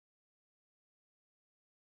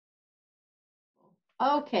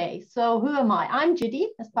Okay, so who am I? I'm Judy,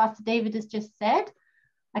 as Pastor David has just said.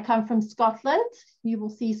 I come from Scotland. You will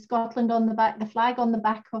see Scotland on the back, the flag on the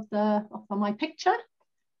back of my picture.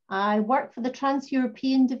 I work for the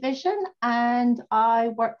Trans-European Division and I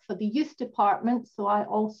work for the youth department. So I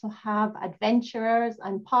also have adventurers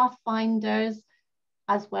and pathfinders,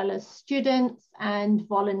 as well as students and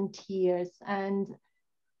volunteers. And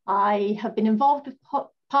I have been involved with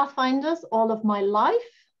Pathfinders all of my life.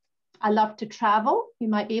 I love to travel. You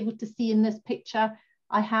might be able to see in this picture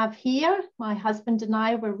I have here, my husband and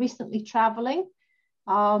I were recently traveling.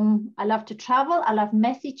 I love to travel, I love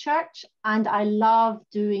messy church, and I love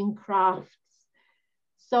doing crafts.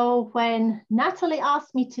 So when Natalie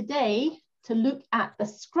asked me today to look at the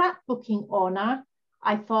scrapbooking honor,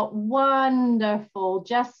 I thought, wonderful,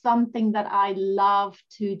 just something that I love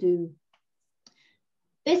to do.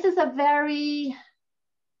 This is a very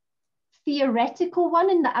theoretical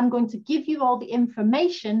one in that I'm going to give you all the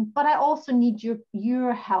information, but I also need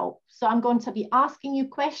your help. So I'm going to be asking you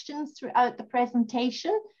questions throughout the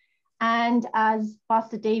presentation. And as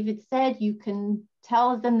Pastor David said, you can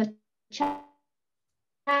tell us in the chat,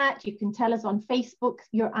 you can tell us on Facebook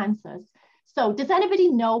your answers. So does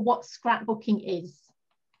anybody know what scrapbooking is?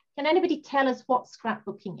 Can anybody tell us what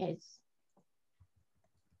scrapbooking is?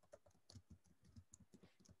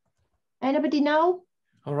 Anybody know?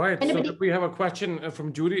 All right, Anybody? so we have a question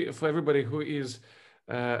from Judy for everybody who is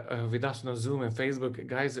with us on Zoom and Facebook.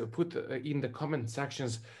 Guys, put in the comment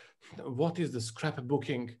sections, what is the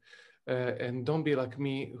scrapbooking? And don't be like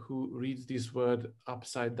me who reads this word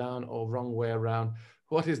upside down or wrong way around.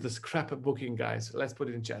 What is the scrapbooking, guys? Let's put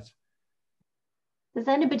it in chat. Does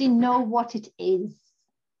anybody know what it is?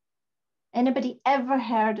 Anybody ever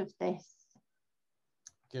heard of this?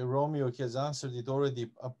 Okay, Romeo has answered it already.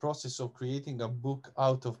 A process of creating a book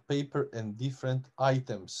out of paper and different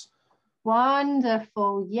items.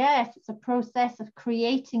 Wonderful. Yes, it's a process of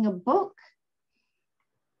creating a book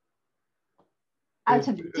out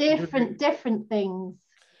of different things.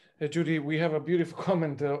 Judy, we have a beautiful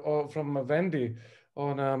comment from Wendy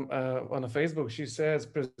on a Facebook. She says,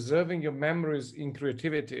 preserving your memories in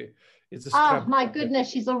creativity. It's a oh my goodness,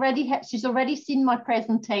 she's already seen my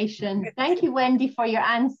presentation. Thank you, Wendy, for your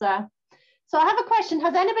answer. So I have a question.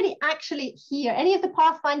 Has anybody actually here, any of the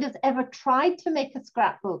Pathfinders ever tried to make a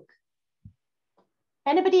scrapbook?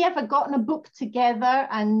 Anybody ever gotten a book together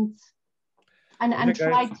and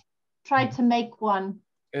tried to make one?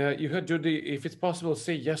 You heard Judy, if it's possible,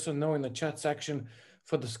 say yes or no in the chat section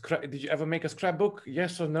for the scrap. Did you ever make a scrapbook?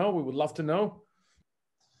 Yes or no? We would love to know.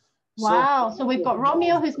 Wow, so we've got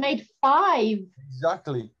Romeo who's made 5.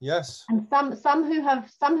 Exactly, yes. And some who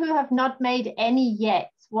have not made any yet.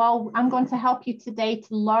 Well, I'm going to help you today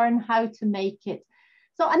to learn how to make it.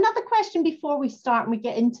 So another question before we start and we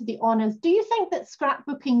get into the honors. Do you think that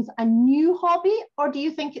scrapbooking's a new hobby or do you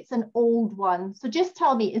think it's an old one? So just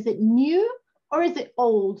tell me, is it new or is it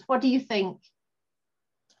old? What do you think?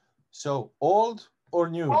 So old or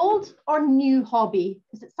new? Old or new hobby?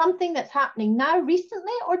 Is it something that's happening now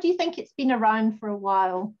recently, or do you think it's been around for a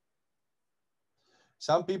while?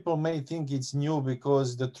 Some people may think it's new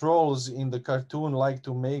because the trolls in the cartoon like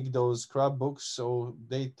to make those scrapbooks, so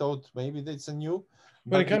they thought maybe that's a new.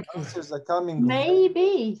 But the answers are coming.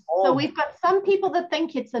 Maybe. So we've got some people that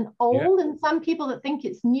think it's an old and some people that think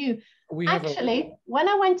it's new. Actually, when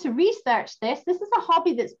I went to research this is a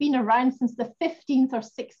hobby that's been around since the 15th or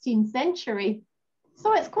 16th century.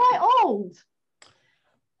 So it's quite old.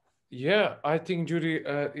 Yeah, I think, Judy,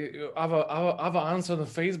 our answer on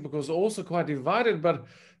Facebook was also quite divided, but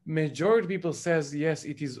majority of people says, yes,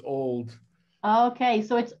 it is old. Okay,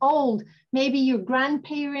 so it's old. Maybe your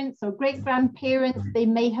grandparents or great-grandparents, they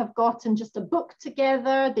may have gotten just a book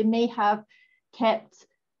together. They may have kept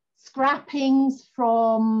scrappings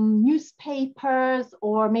from newspapers,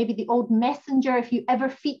 or maybe the old messenger, if you ever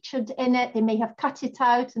featured in it, they may have cut it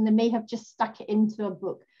out and they may have just stuck it into a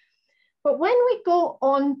book. But when we go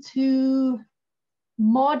on to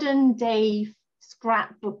modern day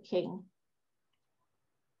scrapbooking,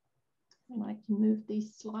 and I can move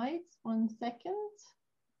these slides 1 second,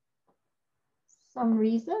 some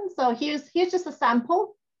reason. So here's just a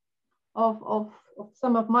sample of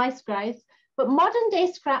some of my scribes. But modern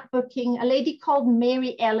day scrapbooking, a lady called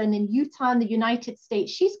Mary Ellen in Utah in the United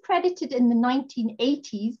States, she's credited in the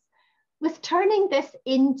 1980s with turning this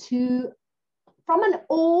into, from an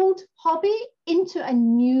old hobby into a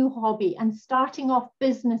new hobby and starting off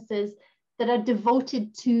businesses that are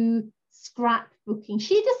devoted to scrapbooking.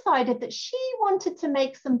 She decided that she wanted to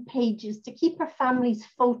make some pages to keep her family's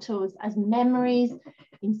photos as memories,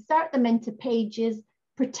 insert them into pages,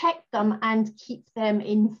 protect them and keep them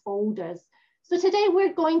in folders. So today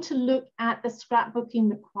we're going to look at the scrapbooking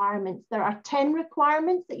requirements. There are 10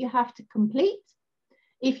 requirements that you have to complete.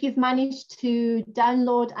 If you've managed to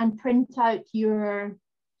download and print out your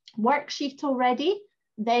worksheet already,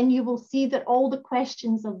 then you will see that all the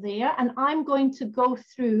questions are there, and I'm going to go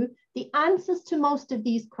through the answers to most of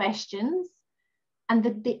these questions. And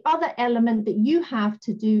the other element that you have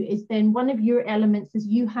to do is then one of your elements is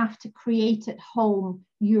you have to create at home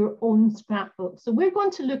your own scrapbook. So we're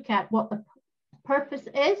going to look at what the purpose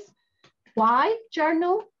is, why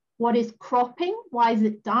journal, what is cropping, why is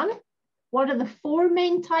it done, what are the 4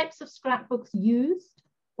 main types of scrapbooks used,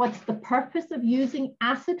 what's the purpose of using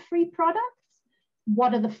acid-free products,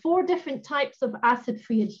 what are the 4 different types of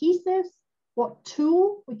acid-free adhesives, what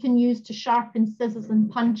tool we can use to sharpen scissors and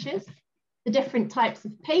punches, the different types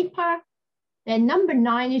of paper. Then number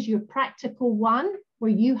 9 is your practical one,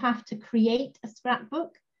 where you have to create a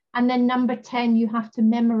scrapbook. And then number 10, you have to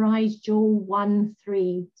memorize Joel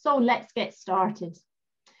 1-3. So let's get started.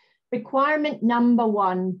 Requirement number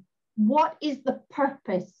 1, what is the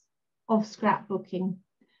purpose of scrapbooking?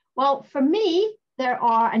 Well, for me, there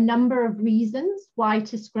are a number of reasons why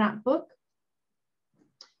to scrapbook.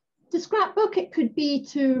 To scrapbook, it could be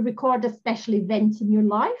to record a special event in your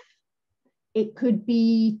life. It could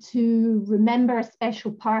be to remember a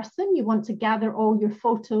special person. You want to gather all your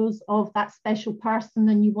photos of that special person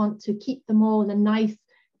and you want to keep them all in a nice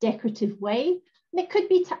decorative way. And it could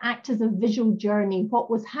be to act as a visual journey.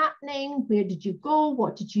 What was happening? Where did you go?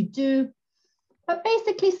 What did you do? But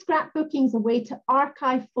basically, scrapbooking is a way to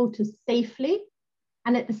archive photos safely.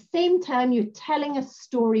 And at the same time, you're telling a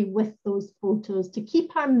story with those photos to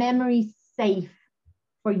keep our memories safe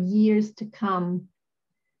for years to come.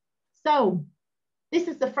 So this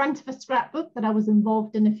is the front of a scrapbook that I was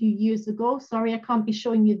involved in a few years ago. Sorry, I can't be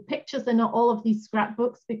showing you the pictures in all of these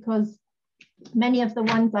scrapbooks because many of the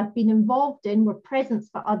ones I've been involved in were presents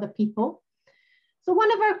for other people. So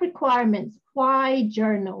one of our requirements, why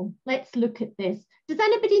journal? Let's look at this. Does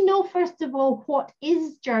anybody know, first of all, what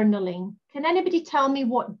is journaling? Can anybody tell me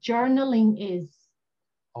what journaling is?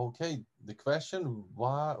 Okay, the question,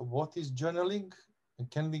 what is journaling? And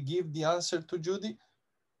can we give the answer to Judy?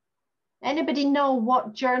 Anybody know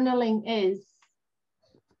what journaling is?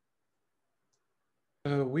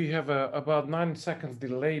 We have about 9 seconds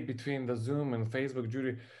delay between the Zoom and Facebook,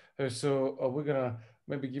 Judy. So we're gonna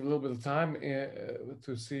maybe give a little bit of time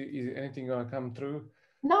to see is anything gonna come through.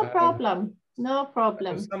 No problem, no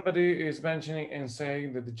problem. Somebody is mentioning and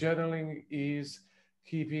saying that the journaling is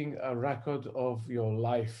keeping a record of your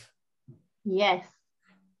life. Yes.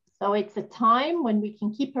 So it's a time when we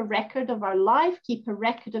can keep a record of our life, keep a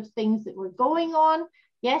record of things that were going on.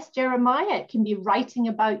 Yes, Jeremiah, it can be writing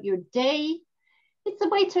about your day. It's a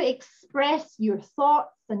way to express your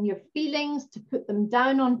thoughts and your feelings, to put them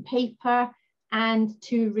down on paper and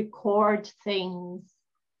to record things.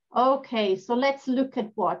 Okay, so let's look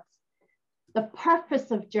at what the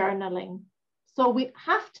purpose of journaling. So we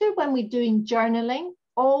have to, when we're doing journaling,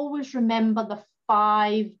 always remember the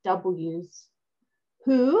 5 W's.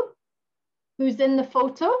 Who? Who's in the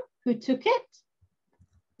photo? Who took it?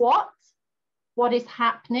 What? What is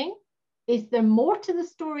happening? Is there more to the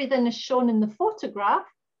story than is shown in the photograph?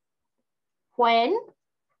 When?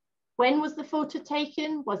 When was the photo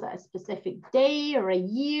taken? Was it a specific day or a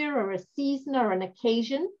year or a season or an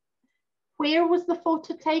occasion? Where was the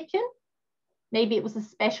photo taken? Maybe it was a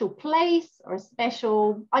special place or a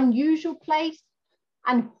special, unusual place.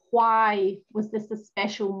 And why was this a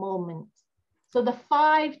special moment? So the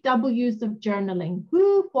 5 W's of journaling: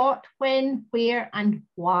 who, what, when, where, and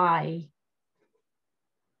why.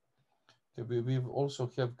 Okay, we also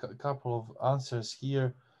have a couple of answers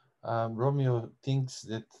here. Romeo thinks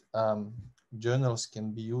that journals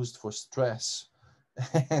can be used for stress.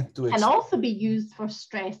 Can also be used for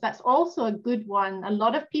stress. That's also a good one. A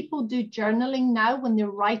lot of people do journaling now when they're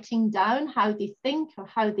writing down how they think or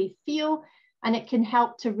how they feel, and it can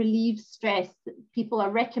help to relieve stress. People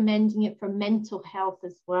are recommending it for mental health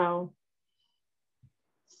as well.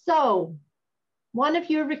 So one of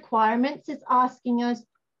your requirements is asking us,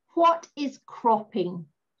 what is cropping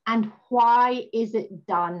and why is it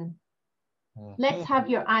done? Let's have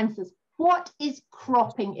your answers. What is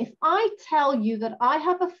cropping? If I tell you that I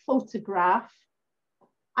have a photograph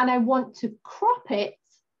and I want to crop it,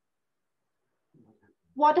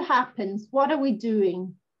 what happens? What are we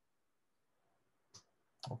doing?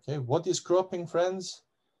 Okay, what is cropping, friends?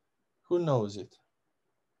 Who knows it?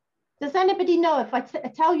 Does anybody know? If I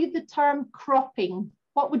tell you the term cropping,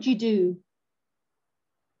 what would you do?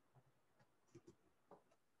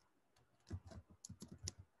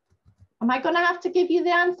 Am I going to have to give you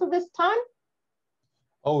the answer this time?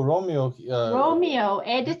 Oh, Romeo. Romeo,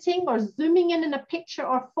 editing or zooming in a picture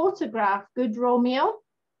or photograph. Good, Romeo.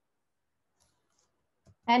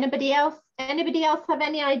 Anybody else? Anybody else have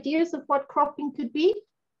any ideas of what cropping could be?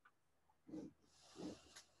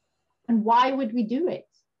 And why would we do it?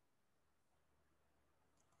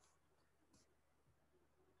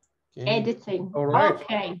 Okay. Editing. All right.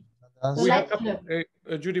 Okay.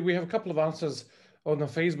 So Judy, we have a couple of answers on the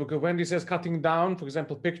Facebook. Wendy says cutting down, for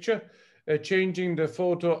example, picture, changing the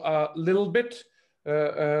photo a little bit.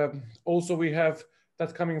 Also, we have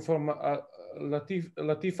that coming from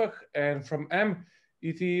Latifah, and from M,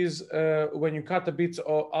 it is when you cut a bit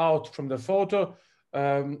out from the photo.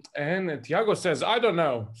 And Tiago says, I don't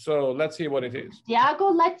know. So let's hear what it is. Tiago,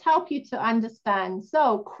 let's help you to understand.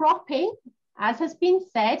 So cropping, as has been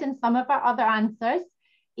said in some of our other answers,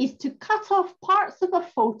 is to cut off parts of a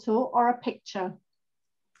photo or a picture.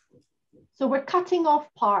 So we're cutting off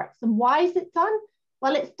parts. And why is it done?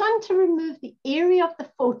 Well, it's done to remove the area of the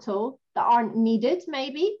photo that aren't needed,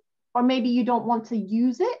 maybe, or maybe you don't want to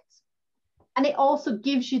use it. And it also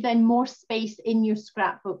gives you then more space in your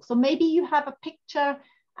scrapbook. So maybe you have a picture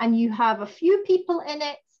and you have a few people in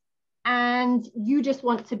it and you just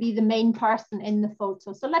want to be the main person in the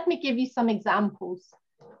photo. So let me give you some examples.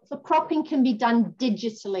 So cropping can be done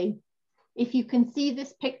digitally. If you can see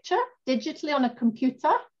this picture digitally on a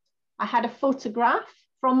computer, I had a photograph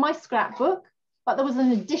from my scrapbook, but there was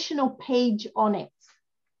an additional page on it.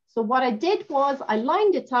 So what I did was I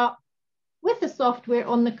lined it up with the software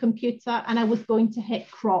on the computer and I was going to hit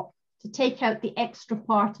crop to take out the extra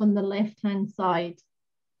part on the left-hand side.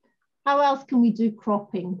 How else can we do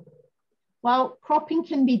cropping? Well, cropping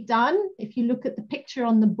can be done, if you look at the picture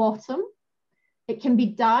on the bottom, it can be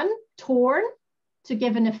done torn to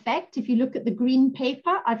give an effect. If you look at the green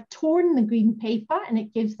paper, I've torn the green paper and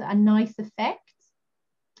it gives it a nice effect.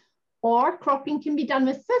 Or cropping can be done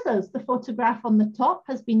with scissors. The photograph on the top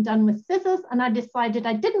has been done with scissors and I decided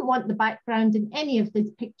I didn't want the background in any of these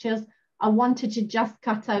pictures. I wanted to just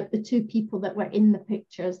cut out the two people that were in the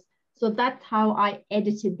pictures. So that's how I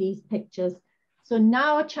edited these pictures. So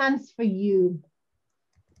now a chance for you.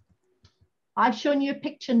 I've shown you a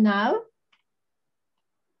picture now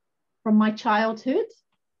from my childhood.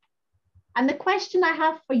 And the question I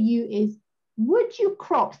have for you is, would you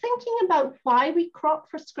crop, thinking about why we crop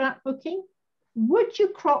for scrapbooking, would you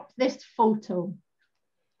crop this photo?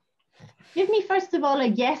 Give me first of all a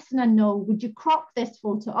yes and a no. Would you crop this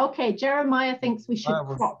photo? Okay, Jeremiah thinks we should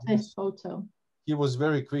crop this photo. He was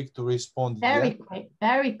very quick to respond. Very quick,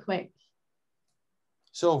 very quick.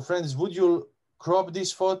 So friends, would you crop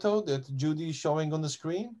this photo that Judy is showing on the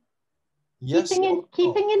screen? Yes.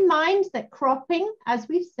 Keeping in mind that cropping, as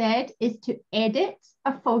we've said, is to edit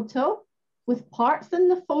a photo with parts in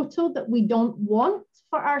the photo that we don't want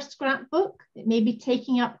for our scrapbook. It may be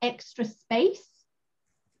taking up extra space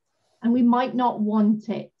and we might not want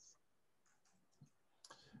it.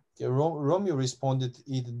 Okay, Romeo responded,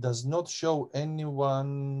 it does not show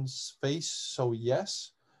anyone's face, so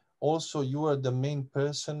yes. Also, you are the main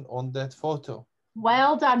person on that photo.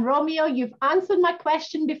 Well done, Romeo. You've answered my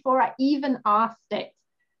question before I even asked it.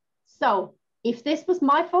 So if this was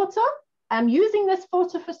my photo, I'm using this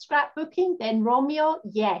photo for scrapbooking, then Romeo,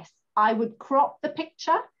 yes, I would crop the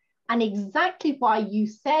picture. And exactly why you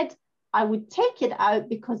said, I would take it out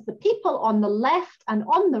because the people on the left and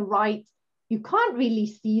on the right, you can't really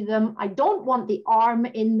see them. I don't want the arm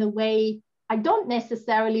in the way. I don't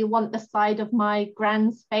necessarily want the side of my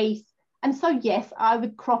grand's face. And so, yes, I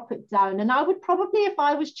would crop it down. And I would probably, if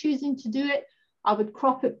I was choosing to do it, I would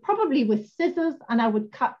crop it probably with scissors and I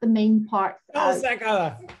would cut the main parts out.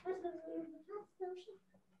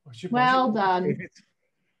 Well done.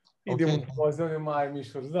 Okay. Pastor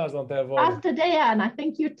Dayan, I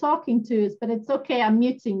think you're talking to us, but it's okay. I'm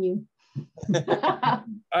muting you.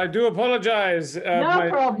 I do apologize. No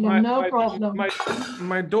problem.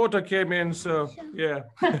 My daughter came in, so yeah.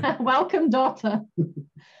 Welcome, daughter.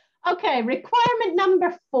 Okay, requirement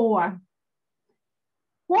number 4.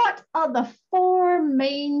 What are the 4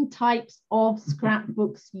 main types of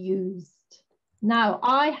scrapbooks used? Now,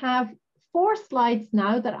 I have 4 slides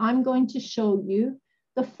now that I'm going to show you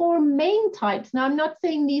the 4 main types. Now, I'm not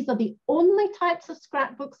saying these are the only types of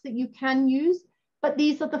scrapbooks that you can use, but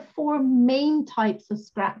these are the 4 main types of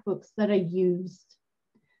scrapbooks that are used.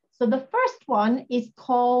 So the first one is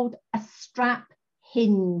called a strap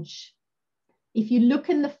hinge. If you look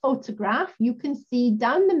in the photograph, you can see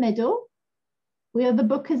down the middle where the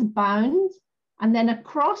book is bound, and then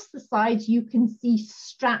across the sides, you can see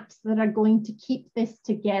straps that are going to keep this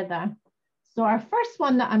together. So our first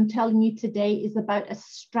one that I'm telling you today is about a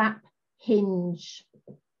strap hinge.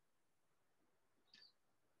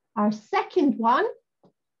 Our second one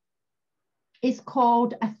is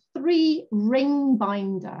called a 3-ring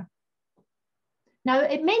binder. Now,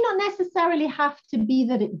 it may not necessarily have to be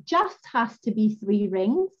that it just has to be 3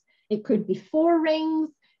 rings. It could be 4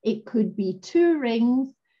 rings. It could be 2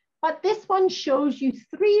 rings. But this one shows you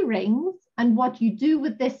 3 rings. And what you do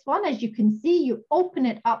with this one, as you can see, you open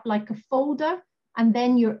it up like a folder, and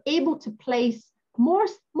then you're able to place more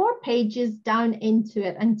pages down into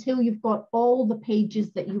it until you've got all the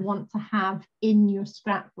pages that you want to have in your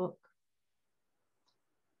scrapbook.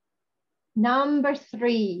 Number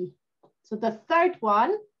 3. So the third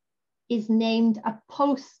one is named a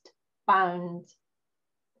post bound.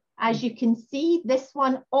 As you can see, this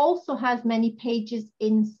one also has many pages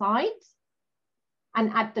inside.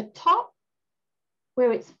 And at the top,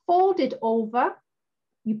 where it's folded over,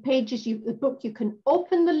 the book, you can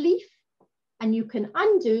open the leaf and you can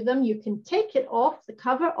undo them. You can take it off, the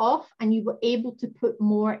cover off, and you were able to put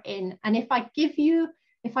more in. And if I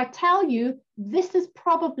tell you, this is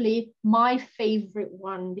probably my favorite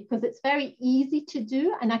one because it's very easy to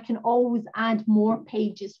do and I can always add more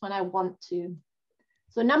pages when I want to.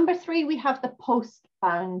 So number 3, we have the post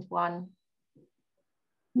bound one.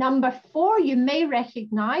 Number 4, you may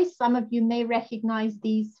recognize, some of you may recognize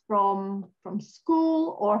these from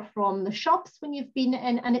school or from the shops when you've been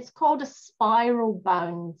in, and it's called a spiral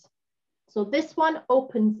bound. So this one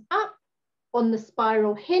opens up on the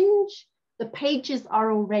spiral hinge. The pages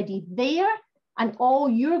are already there, and all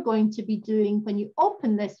you're going to be doing when you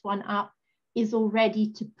open this one up is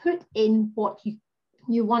already to put in what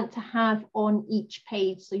you want to have on each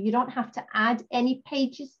page. So you don't have to add any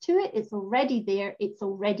pages to it. It's already there. It's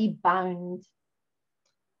already bound.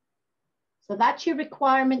 So that's your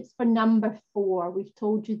requirements for number 4. We've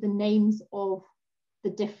told you the names of the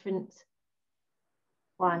different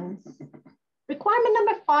ones. Requirement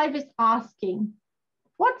number 5 is asking,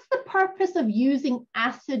 what's the purpose of using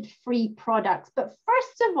acid-free products? But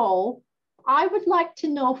first of all, I would like to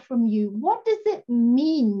know from you, what does it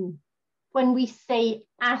mean when we say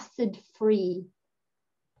acid-free?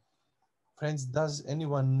 Friends, does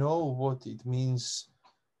anyone know what it means,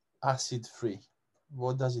 acid-free?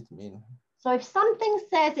 What does it mean? So if something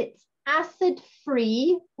says it's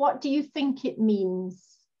acid-free, what do you think it means?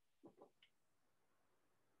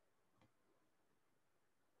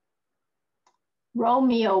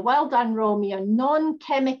 Romeo, well done, Romeo.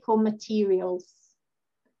 Non-chemical materials.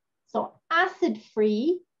 So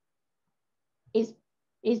acid-free is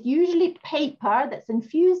usually paper that's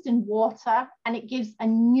infused in water, and it gives a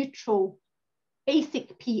neutral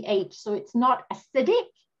basic pH. So it's not acidic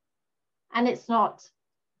and it's not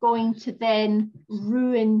going to then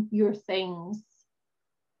ruin your things.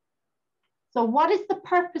 So what is the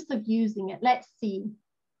purpose of using it? Let's see.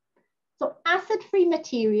 So acid-free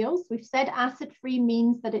materials, we've said acid-free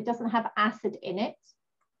means that it doesn't have acid in it.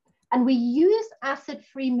 And we use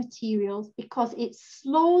acid-free materials because it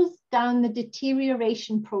slows down the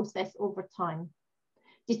deterioration process over time.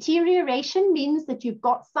 Deterioration means that you've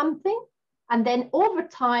got something, and then over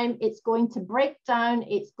time, it's going to break down,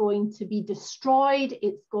 it's going to be destroyed,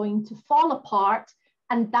 it's going to fall apart.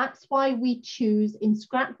 And that's why we choose in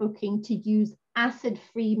scrapbooking to use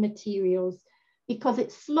acid-free materials, because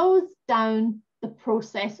it slows down the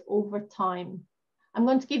process over time. I'm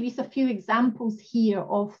going to give you a few examples here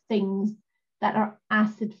of things that are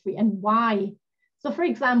acid-free and why. So for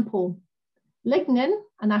example, lignin,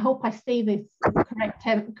 and I hope I say this the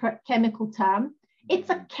correct chemical term, it's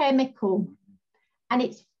a chemical and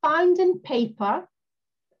it's found in paper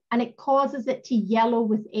and it causes it to yellow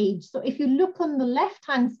with age. So if you look on the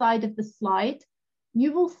left-hand side of the slide,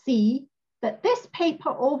 you will see that this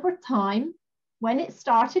paper over time, when it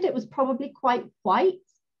started, it was probably quite white.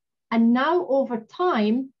 And now over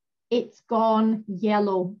time, it's gone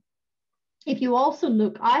yellow. If you also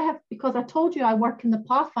look, because I told you I work in the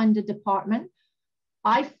Pathfinder department,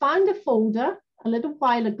 I found a folder a little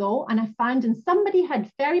while ago, and I found, and somebody had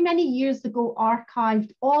very many years ago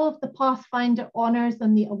archived all of the Pathfinder honors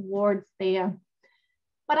and the awards there.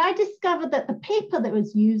 But I discovered that the paper that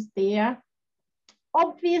was used there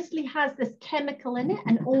obviously has this chemical in it,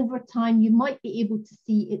 and over time you might be able to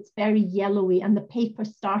see it's very yellowy and the paper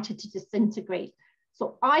started to disintegrate.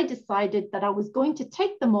 So I decided that I was going to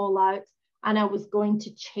take them all out and I was going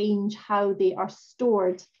to change how they are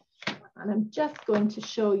stored. And I'm just going to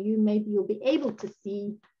show you, maybe you'll be able to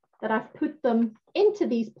see that I've put them into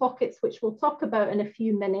these pockets, which we'll talk about in a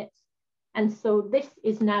few minutes. And so this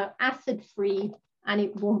is now acid-free and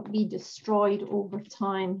it won't be destroyed over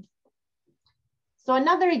time. So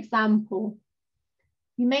another example,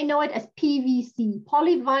 you may know it as PVC,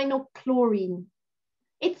 polyvinyl chlorine.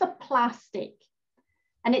 It's a plastic.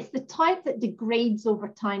 And it's the type that degrades over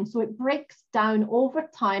time. So it breaks down over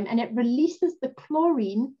time and it releases the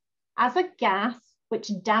chlorine as a gas,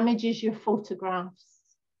 which damages your photographs.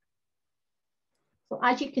 So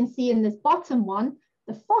as you can see in this bottom one,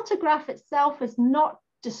 the photograph itself is not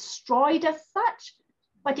destroyed as such,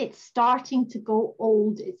 but it's starting to go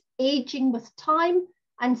old. It's aging with time.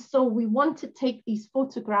 And so we want to take these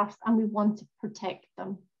photographs and we want to protect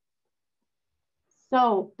them.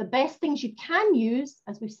 So the best things you can use,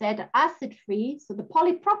 as we've said, are acid-free. So the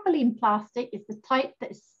polypropylene plastic is the type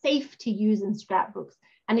that is safe to use in scrapbooks.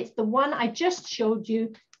 And it's the one I just showed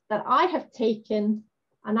you that I have taken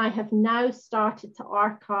and I have now started to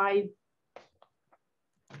archive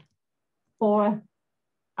for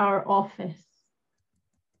our office.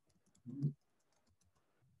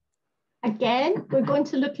 Again, we're going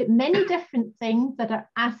to look at many different things that are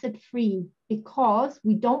acid-free because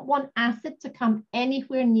we don't want acid to come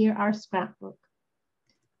anywhere near our scrapbook.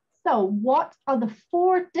 So what are the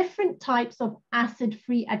 4 different types of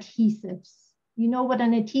acid-free adhesives? You know what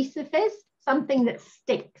an adhesive is? Something that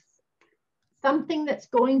sticks. Something that's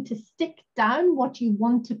going to stick down what you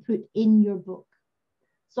want to put in your book.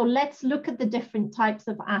 So let's look at the different types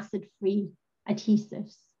of acid-free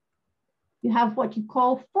adhesives. You have what you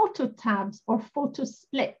call photo tabs or photo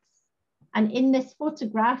splits. And in this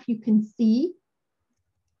photograph, you can see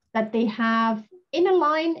that they have in a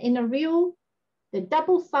line, in a reel, they're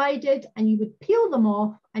double-sided, and you would peel them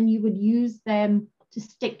off and you would use them to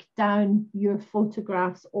stick down your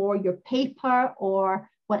photographs or your paper or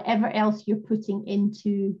whatever else you're putting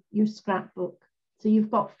into your scrapbook. So you've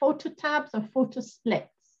got photo tabs or photo splits.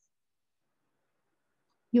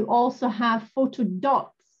 You also have photo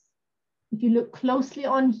dots. If you look closely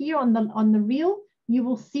on here on the reel, you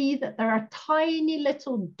will see that there are tiny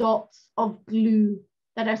little dots of glue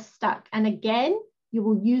that are stuck. And again, you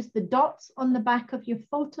will use the dots on the back of your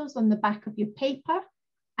photos, on the back of your paper,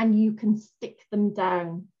 and you can stick them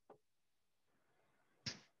down.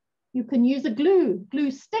 You can use a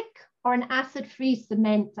glue stick or an acid-free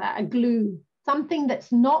cement, a glue, something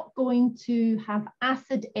that's not going to have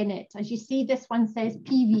acid in it. As you see, this one says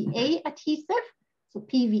PVA adhesive. So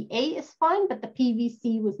PVA is fine, but the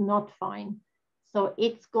PVC was not fine. So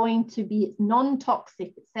it's going to be, it's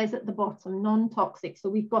non-toxic. It says at the bottom, non-toxic. So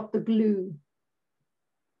we've got the glue.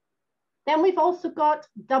 Then we've also got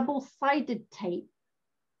double-sided tape.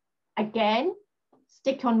 Again,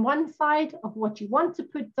 stick on one side of what you want to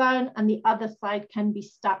put down and the other side can be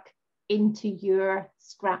stuck into your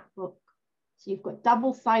scrapbook. So you've got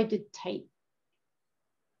double-sided tape.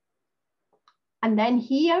 And then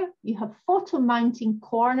here you have photo mounting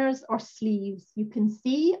corners or sleeves. You can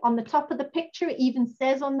see on the top of the picture, it even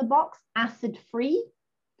says on the box, acid free.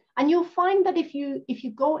 And you'll find that if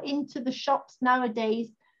you go into the shops nowadays,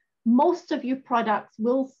 most of your products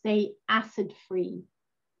will say acid free.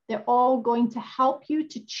 They're all going to help you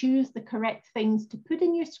to choose the correct things to put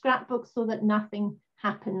in your scrapbook so that nothing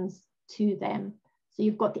happens to them. So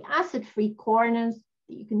you've got the acid free corners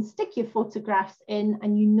that you can stick your photographs in,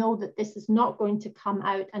 and you know that this is not going to come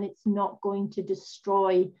out and it's not going to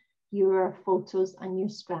destroy your photos and your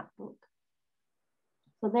scrapbook.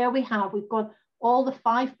 So there we have, we've got all the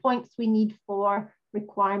 5 points we need for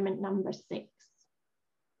requirement number 6.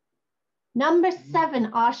 Number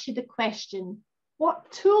 7 asks you the question,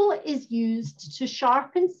 what tool is used to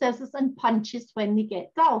sharpen scissors and punches when they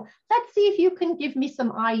get dull? Let's see if you can give me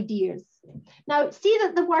some ideas. Now, see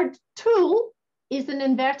that the word tool is in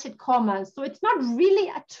inverted commas. So it's not really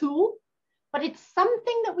a tool, but it's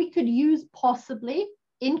something that we could use possibly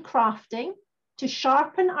in crafting to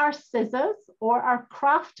sharpen our scissors or our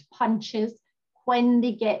craft punches when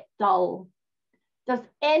they get dull. Does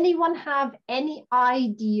anyone have any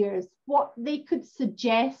ideas what they could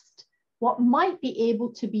suggest, what might be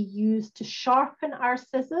able to be used to sharpen our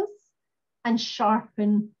scissors and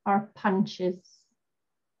sharpen our punches?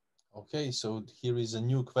 Okay, so here is a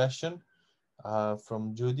new question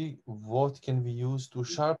from Judy. What can we use to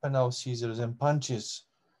sharpen our scissors and punches?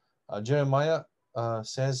 Jeremiah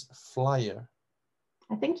says flyer.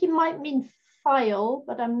 I think he might mean file,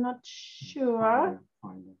 but I'm not sure.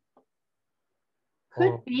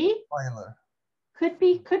 Could be. Filer. Could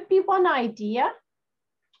be one idea.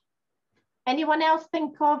 Anyone else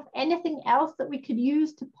think of anything else that we could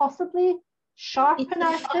use to possibly sharpen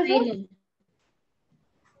our scissors?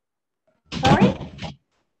 Sorry?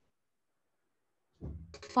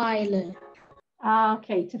 Filer.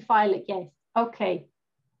 Okay, to file it, yes. Okay.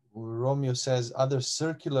 Romeo says other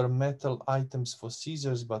circular metal items for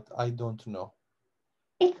scissors, but I don't know.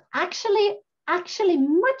 It's actually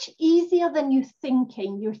much easier than you're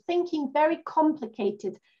thinking. You're thinking very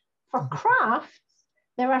complicated. For crafts,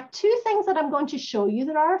 There are two things that I'm going to show you.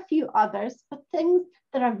 There are a few others, but things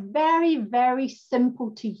that are very, very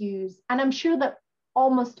simple to use. And I'm sure that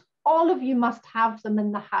almost all of you must have them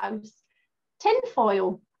in the house. Tin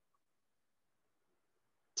foil.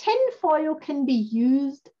 Tin foil can be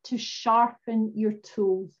used to sharpen your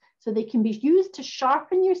tools. So they can be used to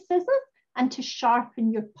sharpen your scissors and to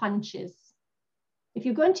sharpen your punches. If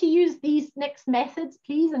you're going to use these next methods,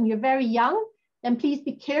 please, and you're very young, then please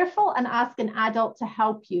be careful and ask an adult to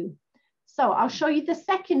help you. So I'll show you the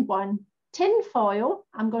second one. Tin foil,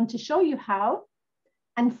 I'm going to show you how,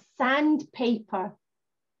 and sandpaper.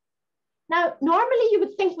 Now, normally you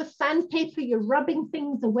would think with sandpaper, you're rubbing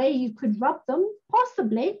things away. You could rub them,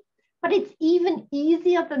 possibly, but it's even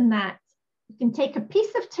easier than that. You can take a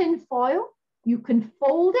piece of tin foil, you can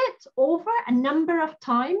fold it over a number of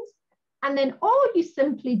times, and then all you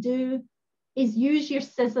simply do is use your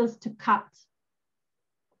scissors to cut.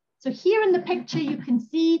 So here in the picture, you can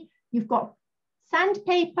see you've got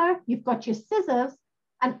sandpaper, you've got your scissors,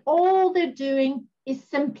 and all they're doing is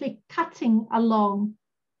simply cutting along.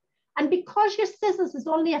 And because your scissors is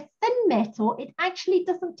only a thin metal, it actually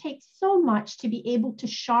doesn't take so much to be able to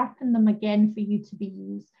sharpen them again for you to be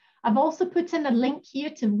used. I've also put in a link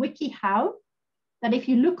here to WikiHow, that if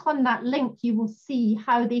you look on that link, you will see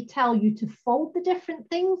how they tell you to fold the different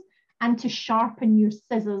things and to sharpen your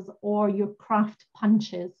scissors or your craft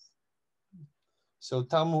punches. So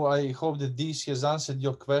Tamu, I hope that this has answered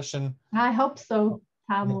your question. I hope so,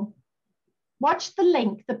 Tamu. Yeah. Watch the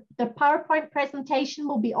link. The PowerPoint presentation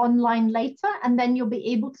will be online later, and then you'll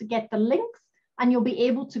be able to get the links and you'll be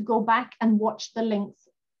able to go back and watch the links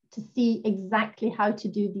to see exactly how to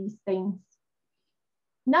do these things.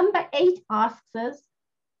 Number 8 asks us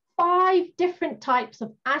 5 different types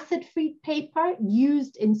of acid-free paper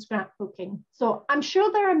used in scrapbooking. So I'm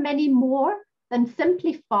sure there are many more than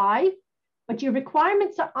simply 5, but your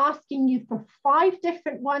requirements are asking you for 5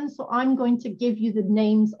 different ones. So I'm going to give you the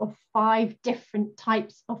names of 5 different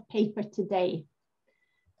types of paper today.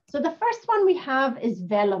 So the first one we have is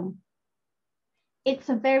vellum. It's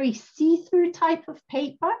a very see-through type of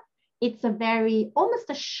paper. It's a very, almost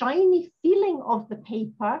a shiny feeling of the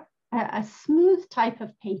paper, a smooth type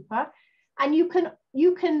of paper. And you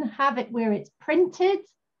can have it where it's printed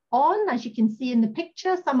on, as you can see in the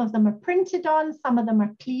picture. Some of them are printed on, some of them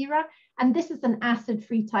are clearer. And this is an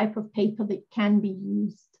acid-free type of paper that can be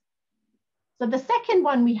used. So the second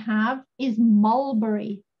one we have is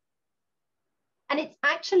mulberry. And it's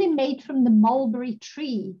actually made from the mulberry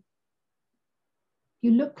tree. If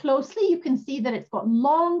you look closely, you can see that it's got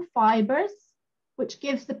long fibers, which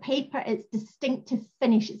gives the paper its distinctive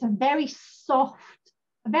finish. It's a very soft,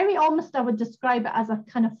 a very almost, I would describe it as a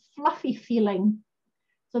kind of fluffy feeling.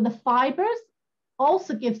 So the fibers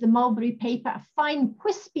also give the mulberry paper a fine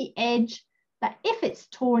wispy edge that if it's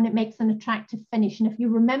torn, it makes an attractive finish. And if you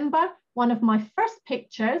remember one of my first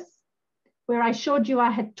pictures where I showed you I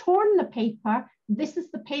had torn the paper, this is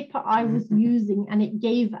the paper I was using, and it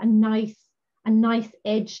gave a nice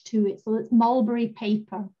edge to it. So it's mulberry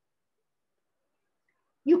paper.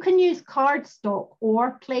 You can use cardstock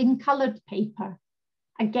or plain colored paper.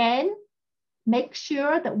 Again, make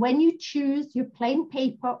sure that when you choose your plain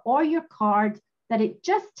paper or your card, that it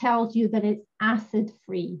just tells you that it's acid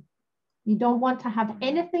free. You don't want to have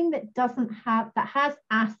anything that has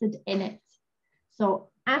acid in it. So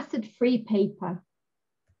acid free paper.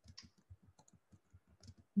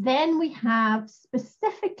 Then we have,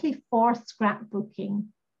 specifically for scrapbooking,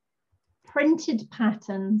 printed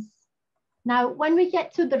patterns. Now, when we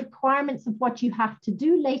get to the requirements of what you have to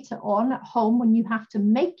do later on at home, when you have to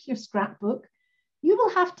make your scrapbook, you will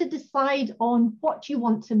have to decide on what you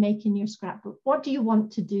want to make in your scrapbook. What do you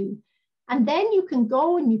want to do? And then you can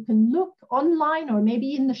go and you can look online or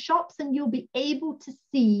maybe in the shops, and you'll be able to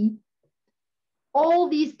see all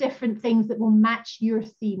these different things that will match your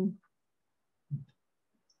theme.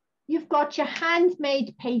 You've got your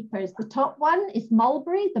handmade papers. The top one is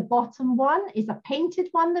mulberry. The bottom one is a painted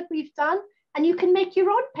one that we've done. And you can make your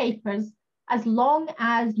own papers as long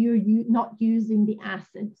as you're not using the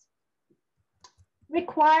acids.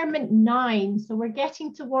 Requirement 9. So we're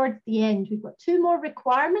getting towards the end. We've got 2 more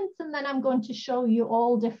requirements, and then I'm going to show you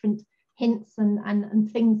all different hints and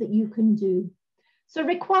things that you can do. So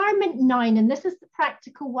requirement 9, and this is the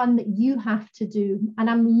practical one that you have to do. And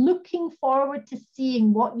I'm looking forward to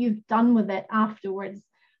seeing what you've done with it afterwards.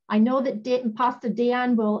 I know that Pastor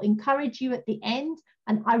Deanne will encourage you at the end,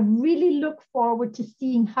 and I really look forward to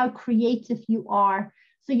seeing how creative you are.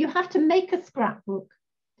 So you have to make a scrapbook.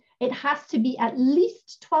 It has to be at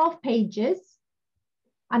least 12 pages.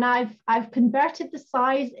 And I've converted the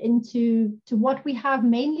size into what we have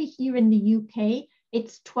mainly here in the UK.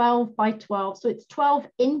 It's 12 by 12. So it's 12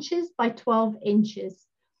 inches by 12 inches.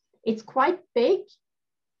 It's quite big,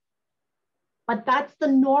 but that's the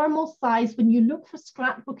normal size. When you look for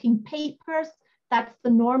scrapbooking papers, that's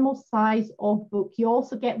the normal size of book. You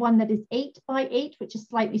also get one that is 8 by 8, which is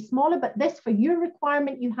slightly smaller, but this, for your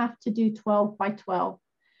requirement, you have to do 12 by 12.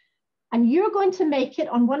 And you're going to make it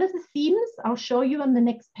on one of the themes I'll show you on the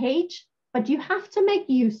next page, but you have to make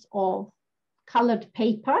use of colored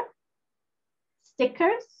paper,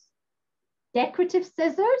 stickers, decorative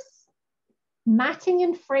scissors, matting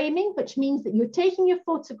and framing, which means that you're taking your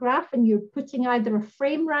photograph and you're putting either a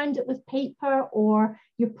frame around it with paper, or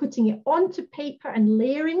you're putting it onto paper and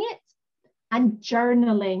layering it, and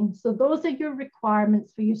journaling. So those are your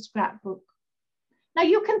requirements for your scrapbook. Now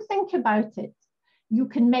you can think about it. You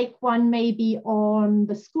can make one maybe on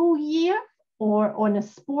the school year or on a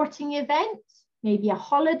sporting event, maybe a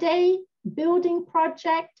holiday, building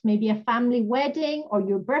project, maybe a family wedding or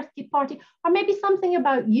your birthday party, or maybe something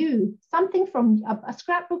about you, something from a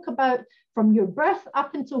scrapbook about from your birth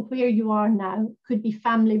up until where you are now. It could be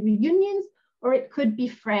family reunions or it could be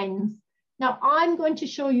friends. Now I'm going to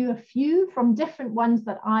show you a few from different ones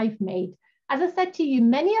that I've made. As I said to you,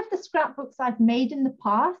 many of the scrapbooks I've made in the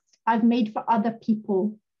past, I've made for other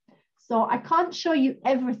people. So I can't show you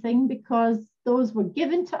everything because those were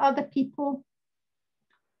given to other people,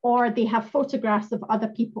 or they have photographs of other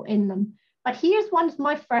people in them. But here's one of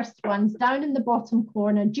my first ones down in the bottom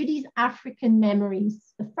corner, Judy's African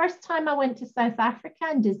Memories. The first time I went to South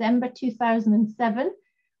Africa in December 2007,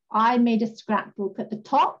 I made a scrapbook. At the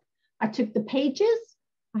top, I took the pages.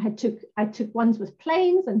 I took ones with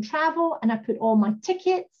planes and travel, and I put all my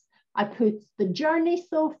tickets. I put the journey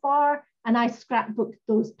so far, and I scrapbooked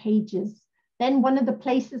those pages. Then one of the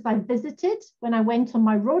places I visited when I went on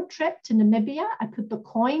my road trip to Namibia, I put the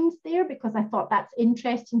coins there because I thought that's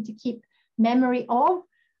interesting to keep memory of.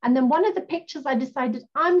 And then one of the pictures I decided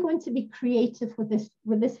I'm going to be creative with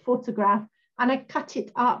this photograph, and I cut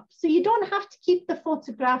it up. So you don't have to keep the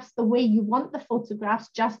photographs the way you want the photographs,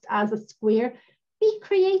 just as a square. Be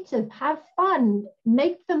creative, have fun,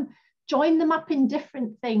 make them, join them up in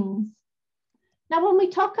different things. Now, when we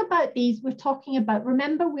talk about these, we're talking about,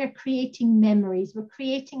 remember, we're creating memories. We're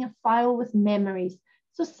creating a file with memories.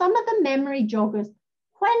 So some of the memory joggers,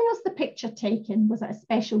 when was the picture taken? Was it a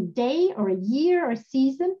special day or a year or a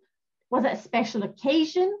season? Was it a special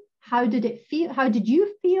occasion? How did it feel? How did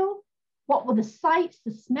you feel? What were the sights,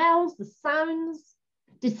 the smells, the sounds?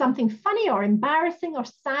 Did something funny or embarrassing or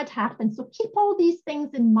sad happen? So keep all these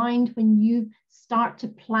things in mind when you start to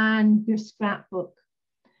plan your scrapbook.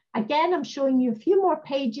 Again, I'm showing you a few more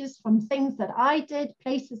pages from things that I did,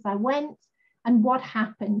 places I went, and what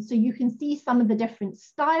happened. So you can see some of the different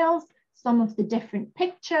styles, some of the different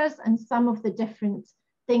pictures, and some of the different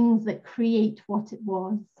things that create what it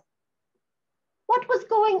was. What was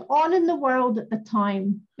going on in the world at the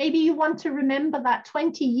time? Maybe you want to remember that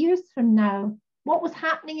 20 years from now. What was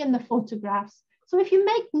happening in the photographs? So if you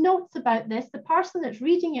make notes about this, the person that's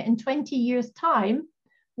reading it in 20 years' time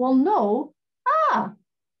will know,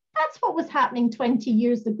 that's what was happening 20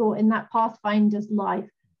 years ago in that Pathfinder's life.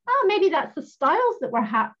 Maybe that's the styles that were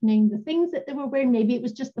happening, the things that they were wearing. Maybe it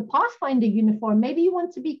was just the Pathfinder uniform. Maybe you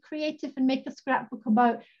want to be creative and make a scrapbook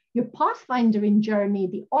about your Pathfindering journey,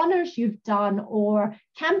 the honors you've done, or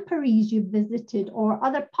camporees you've visited, or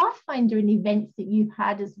other Pathfindering events that you've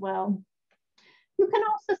had as well. You can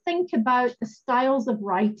also think about the styles of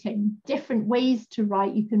writing, different ways to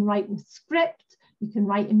write. You can write with script, you can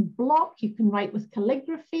write in block, you can write with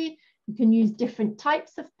calligraphy, you can use different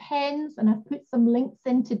types of pens, and I've put some links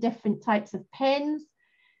into different types of pens,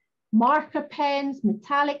 marker pens,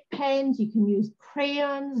 metallic pens, you can use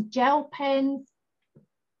crayons, gel pens,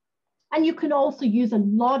 and you can also use a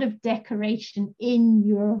lot of decoration in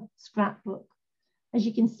your scrapbook. As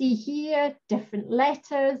you can see here, different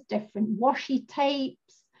letters, different washi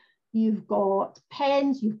tapes, you've got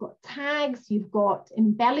pens, you've got tags, you've got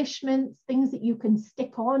embellishments, things that you can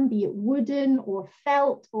stick on, be it wooden or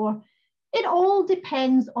felt, or it all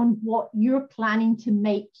depends on what you're planning to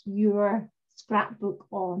make your scrapbook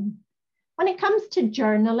on. When it comes to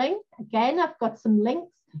journaling, again, I've got some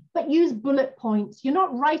links, but use bullet points. You're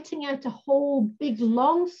not writing out a whole big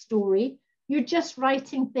long story. You're just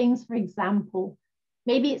writing things, for example.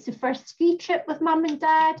 Maybe it's your first ski trip with mum and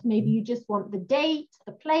dad. Maybe you just want the date,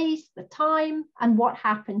 the place, the time, and what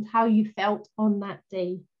happened, how you felt on that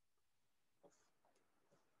day.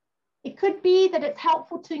 It could be that it's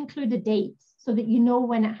helpful to include a date so that you know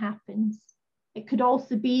when it happens. It could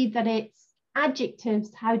also be that it's adjectives.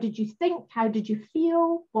 How did you think? How did you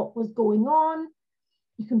feel? What was going on?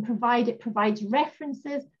 You can provide, it provides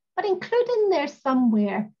references. but include in there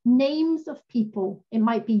somewhere names of people. It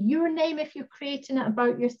might be your name if you're creating it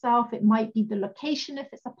about yourself. It might be the location if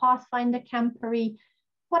it's a Pathfinder camporee.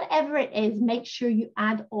 Whatever it is, make sure you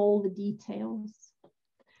add all the details.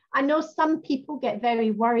 I know some people get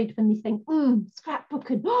very worried when they think,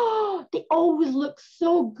 scrapbooking, oh, they always look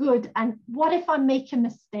so good. And what if I make a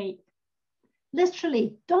mistake?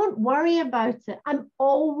 Literally, don't worry about it. I'm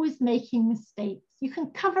always making mistakes. You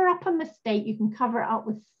can cover up a mistake. You can cover it up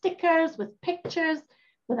with stickers, with pictures,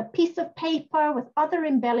 with a piece of paper, with other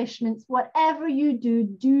embellishments. Whatever you do,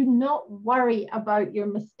 do not worry about your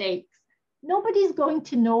mistakes. Nobody's going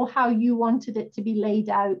to know how you wanted it to be laid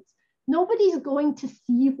out. Nobody's going to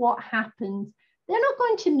see what happened. They're not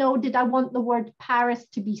going to know, did I want the word Paris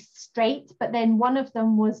to be straight, but then one of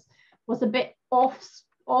them was a bit off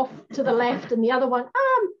to the left and the other one,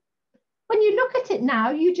 when you look at it now,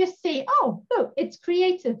 you just say, oh, look, it's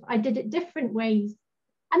creative. I did it different ways.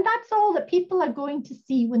 And that's all that people are going to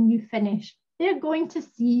see when you finish. They're going to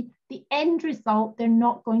see the end result. They're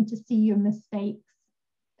not going to see your mistakes.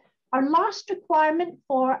 Our last requirement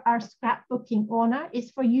for our scrapbooking owner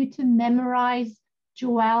is for you to memorize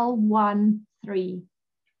Joel 1:3.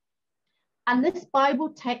 And this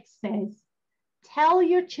Bible text says, tell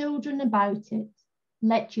your children about it.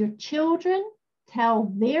 Let your children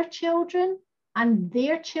tell their children and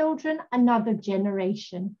their children another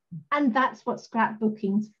generation. And that's what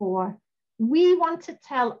scrapbooking's for. We want to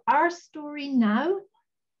tell our story now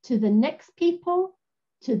to the next people,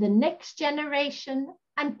 to the next generation,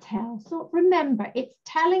 and tell. So remember, it's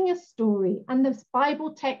telling a story, and this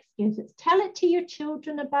Bible text gives it. Tell it to your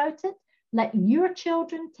children about it. Let your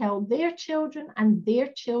children tell their children and their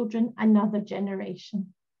children another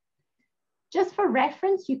generation. Just for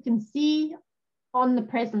reference, you can see on the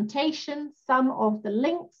presentation some of the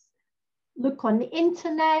links. Look on the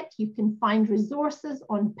internet. You can find resources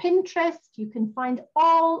on Pinterest. You can find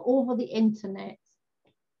all over the internet.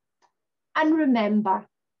 And remember,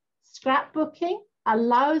 scrapbooking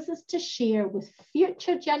allows us to share with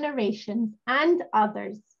future generations and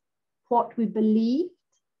others what we believed,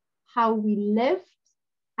 how we lived,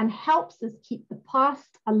 and helps us keep the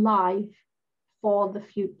past alive for the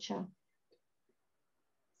future.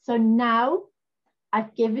 So now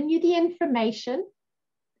I've given you the information.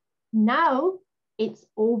 Now it's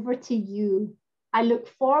over to you. I look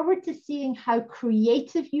forward to seeing how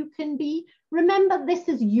creative you can be. Remember, this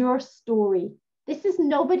is your story. This is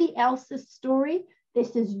nobody else's story.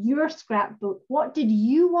 This is your scrapbook. What did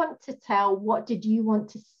you want to tell? What did you want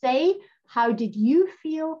to say? How did you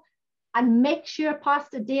feel? And make sure,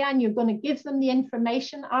 Pastor Dan, you're going to give them the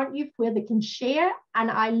information, aren't you, where they can share?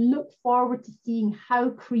 And I look forward to seeing how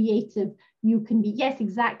creative you can be. Yes,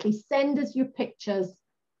 exactly. Send us your pictures.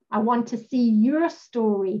 I want to see your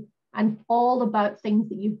story and all about things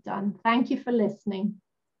that you've done. Thank you for listening.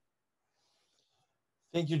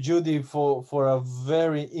 Thank you, Judy, for a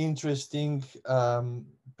very interesting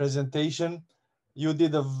presentation. You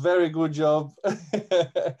did a very good job.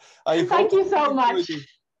 Thank you so much.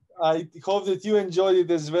 I hope that you enjoyed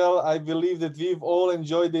it as well. I believe that we've all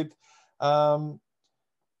enjoyed it. And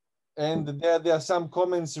there are some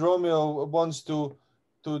comments. Romeo wants to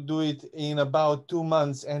do it in about 2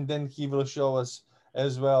 months, and then he will show us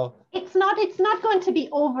as well. It's not going to be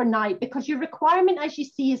overnight, because your requirement, as you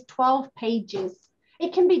see, is 12 pages.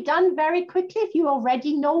 It can be done very quickly if you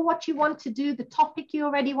already know what you want to do, the topic you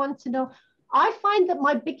already want to know. I find that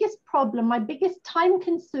my biggest problem, my biggest time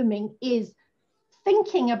consuming is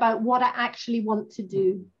thinking about what I actually want to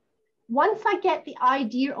do. Once I get the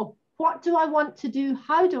idea of what do I want to do,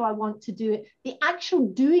 how do I want to do it, the actual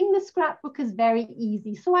doing the scrapbook is very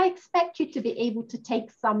easy. So I expect you to be able to take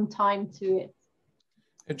some time to it.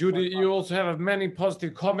 Judy, you also have many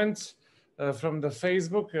positive comments from the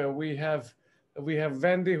Facebook. We have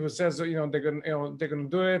Wendy who says, they're gonna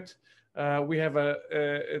do it. We have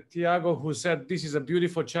a Tiago who said, this is a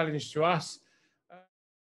beautiful challenge to us.